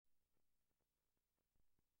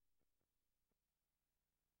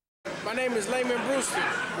My name is Lamon Brewster,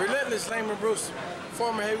 Relentless Lamon Brewster,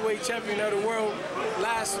 former heavyweight champion of the world,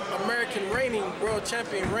 last American reigning world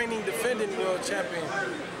champion, reigning defending world champion.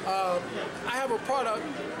 I have a product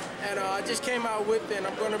and I just came out with, and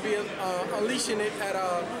I'm going to be unleashing it at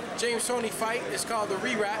James Toney fight. It's called the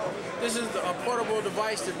Re-Wrap. This is a portable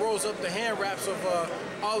device that rolls up the hand wraps of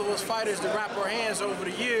all of us fighters to wrap our hands over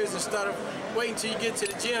the years. Instead of waiting till you get to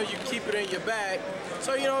the gym, you keep it in your bag.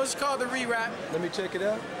 So, you know, it's called the Re-Wrap. Let me check it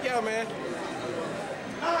out. Yeah, man.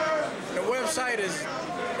 The website is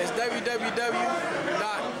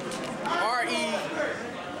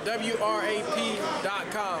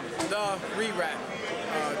www.rewrap.com. The Re-Wrap.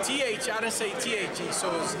 I didn't say THE,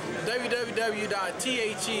 so it's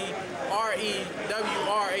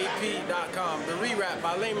www.THEREWRAP.com. The Re-Wrap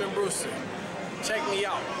by Lamon Brewster. Check me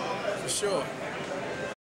out, for sure.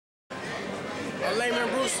 Lamon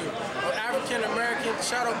Brewster, African American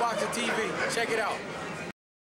Shadowboxer TV. Check it out.